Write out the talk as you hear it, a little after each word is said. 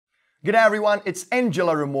G'day everyone, it's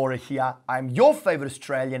Angelo Remora here. I'm your favorite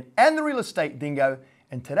Australian and the real estate dingo,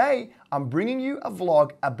 and today I'm bringing you a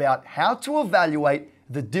vlog about how to evaluate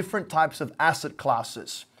the different types of asset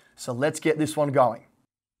classes. So let's get this one going.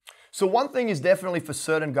 So one thing is definitely for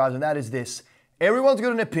certain, guys, and that is this. Everyone's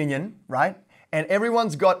got an opinion, right? And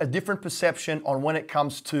everyone's got a different perception on when it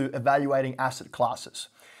comes to evaluating asset classes.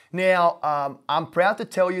 Now, I'm proud to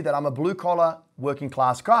tell you that I'm a blue-collar,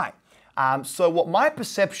 working-class guy. So what my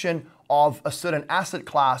perception of a certain asset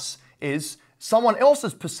class is, someone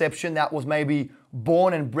else's perception that was maybe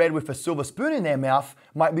born and bred with a silver spoon in their mouth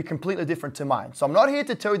might be completely different to mine. So I'm not here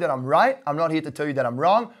to tell you that I'm right. I'm not here to tell you that I'm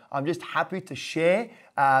wrong. I'm just happy to share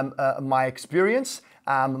my experience,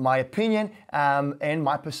 my opinion, and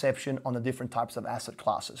my perception on the different types of asset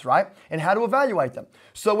classes, right? And how to evaluate them.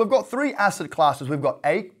 So we've got three asset classes. We've got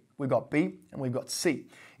A, we've got B, and we've got C.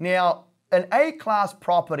 Now, an A-class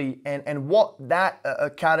property and what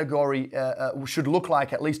that category should look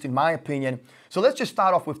like, at least in my opinion. So let's just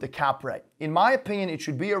start off with the cap rate. In my opinion, it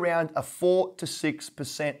should be around a 4 to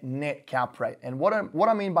 6% net cap rate. And what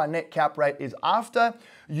I mean by net cap rate is after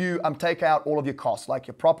you take out all of your costs, like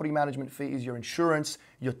your property management fees, your insurance,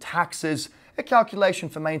 your taxes, a calculation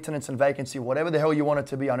for maintenance and vacancy, whatever the hell you want it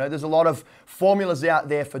to be. I know there's a lot of formulas out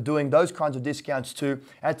there for doing those kinds of discounts too.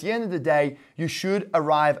 At the end of the day, you should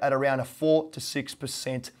arrive at around a 4 to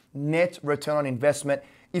 6% net return on investment.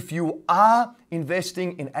 If you are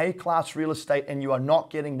investing in A-class real estate and you are not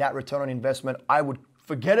getting that return on investment, I would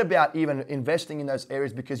forget about even investing in those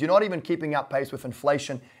areas because you're not even keeping up pace with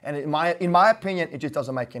inflation. And in my opinion, it just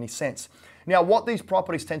doesn't make any sense. Now, what these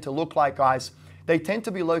properties tend to look like, guys, they tend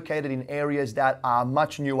to be located in areas that are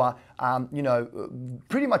much newer,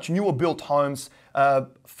 pretty much newer built homes,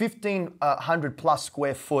 1,500 plus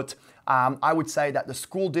square foot. I would say that the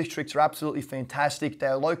school districts are absolutely fantastic.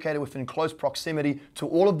 They're located within close proximity to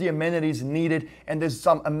all of the amenities needed, and there's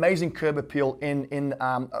some amazing curb appeal in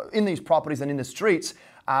these properties and in the streets.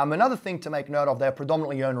 Another thing to make note of, they're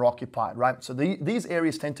predominantly owner-occupied, right? So these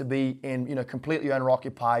areas tend to be in completely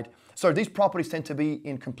owner-occupied. So these properties tend to be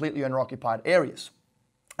in completely owner-occupied areas.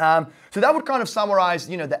 So that would kind of summarize,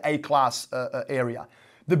 the A-class area.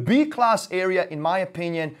 The B-class area, in my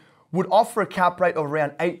opinion, would offer a cap rate of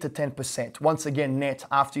around 8 to 10%. Once again, net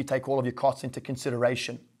after you take all of your costs into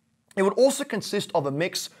consideration. It would also consist of a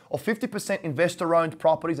mix of 50% investor-owned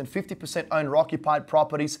properties and 50% owner-occupied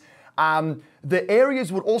properties. The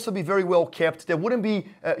areas would also be very well kept. There wouldn't be,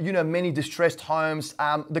 many distressed homes.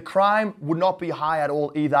 The crime would not be high at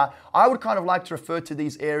all either. I would kind of like to refer to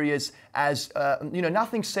these areas as,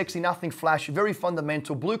 nothing sexy, nothing flashy, very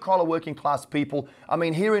fundamental, blue-collar working-class people. I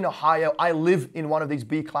mean, here in Ohio, I live in one of these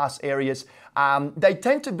B-class areas. They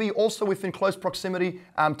tend to be also within close proximity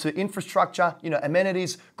to infrastructure,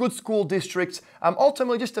 amenities, good school districts,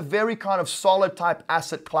 ultimately just a very kind of solid type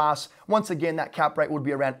asset class. Once again, that cap rate would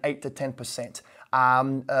be around 8 to 10%.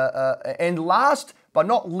 And last but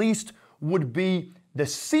not least would be the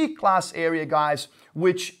C-class area, guys,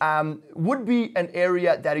 which would be an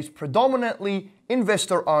area that is predominantly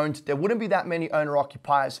investor-owned. There wouldn't be that many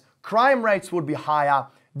owner-occupiers. Crime rates would be higher.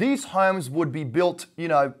 These homes would be built, they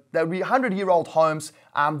would be 100-year-old homes.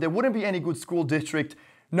 There wouldn't be any good school district.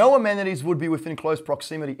 No amenities would be within close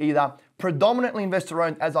proximity either. Predominantly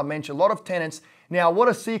investor-owned, as I mentioned, a lot of tenants. Now, what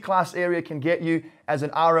a C-class area can get you as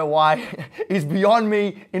an ROI is beyond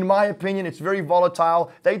me. In my opinion, it's very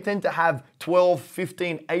volatile. They tend to have 12,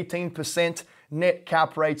 15, 18% net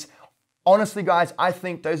cap rates. Honestly, guys, I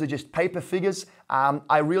think those are just paper figures.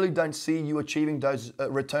 I really don't see you achieving those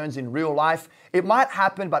returns in real life. It might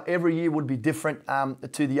happen, but every year would be different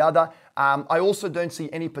to the other. I also don't see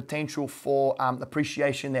any potential for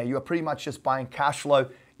appreciation there. You are pretty much just buying cash flow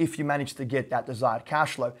if you manage to get that desired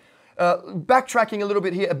cash flow. Backtracking a little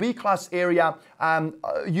bit here, a B-class area,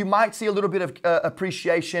 you might see a little bit of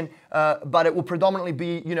appreciation, but it will predominantly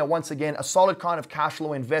be, once again, a solid kind of cash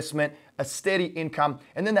flow investment, a steady income.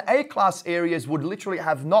 And then the A-class areas would literally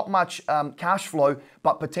have not much cash flow,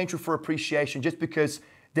 but potential for appreciation just because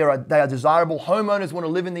they are desirable. Homeowners want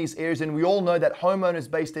to live in these areas, and we all know that homeowners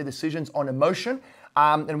base their decisions on emotion.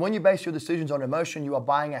 And when you base your decisions on emotion, you are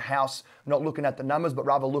buying a house, not looking at the numbers, but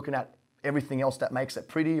rather looking at everything else that makes it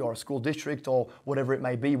pretty, or a school district, or whatever it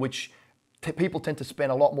may be, which people tend to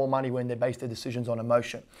spend a lot more money when they base their decisions on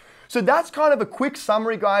emotion. So that's kind of a quick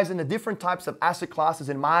summary, guys, and the different types of asset classes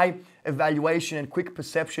in my evaluation and quick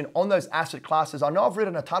perception on those asset classes. I know I've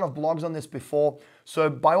written a ton of blogs on this before, so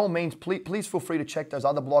by all means, please feel free to check those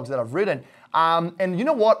other blogs that I've written. And you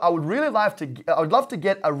know what? I would love to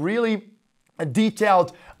get a really a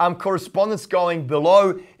detailed correspondence going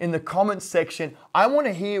below in the comments section. I want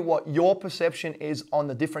to hear what your perception is on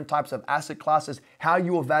the different types of asset classes, how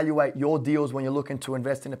you evaluate your deals when you're looking to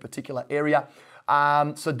invest in a particular area.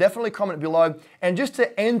 So definitely comment below. And just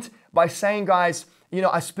to end by saying, guys, you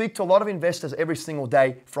know, I speak to a lot of investors every single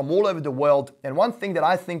day from all over the world. And one thing that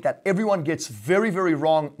I think that everyone gets very, very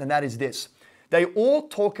wrong, and that is this. They all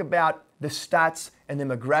talk about the stats and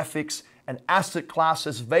demographics and asset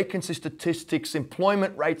classes, vacancy statistics,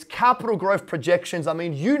 employment rates, capital growth projections. I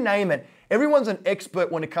mean, you name it. Everyone's an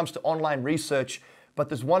expert when it comes to online research, but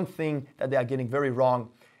there's one thing that they are getting very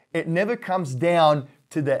wrong. It never comes down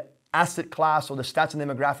to the asset class or the stats and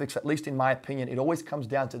demographics, at least in my opinion. It always comes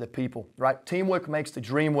down to the people, right? Teamwork makes the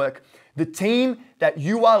dream work. The team that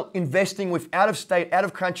you are investing with out of state, out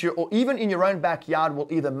of country, or even in your own backyard will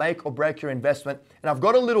either make or break your investment. And I've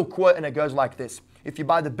got a little quote and it goes like this. If you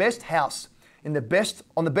buy the best house on the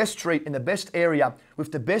best street, in the best area,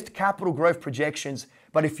 with the best capital growth projections,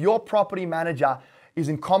 but if your property manager is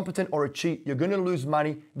incompetent or a cheat, you're going to lose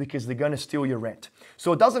money because they're going to steal your rent.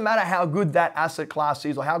 So it doesn't matter how good that asset class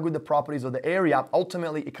is or how good the properties or the area,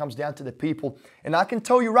 ultimately it comes down to the people. And I can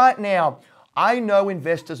tell you right now, I know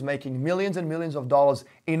investors making millions and millions of dollars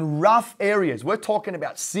in rough areas. We're talking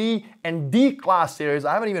about C and D class areas.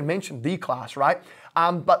 I haven't even mentioned D class, right?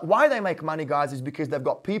 But why they make money, guys, is because they've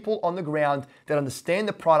got people on the ground that understand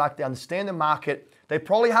the product, they understand the market. They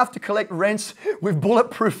probably have to collect rents with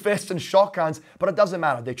bulletproof vests and shotguns, but it doesn't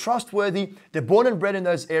matter. They're trustworthy, they're born and bred in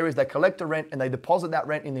those areas, they collect the rent and they deposit that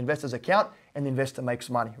rent in the investor's account and the investor makes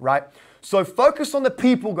money, right? So focus on the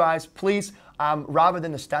people, guys, please, rather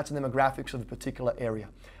than the stats and demographics of a particular area.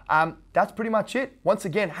 That's pretty much it. Once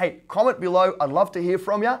again, hey, comment below. I'd love to hear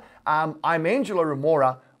from you. I'm Angelo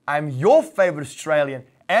Remora. I'm your favorite Australian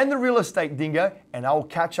and the real estate dingo, and I will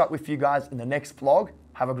catch up with you guys in the next vlog.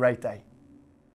 Have a great day.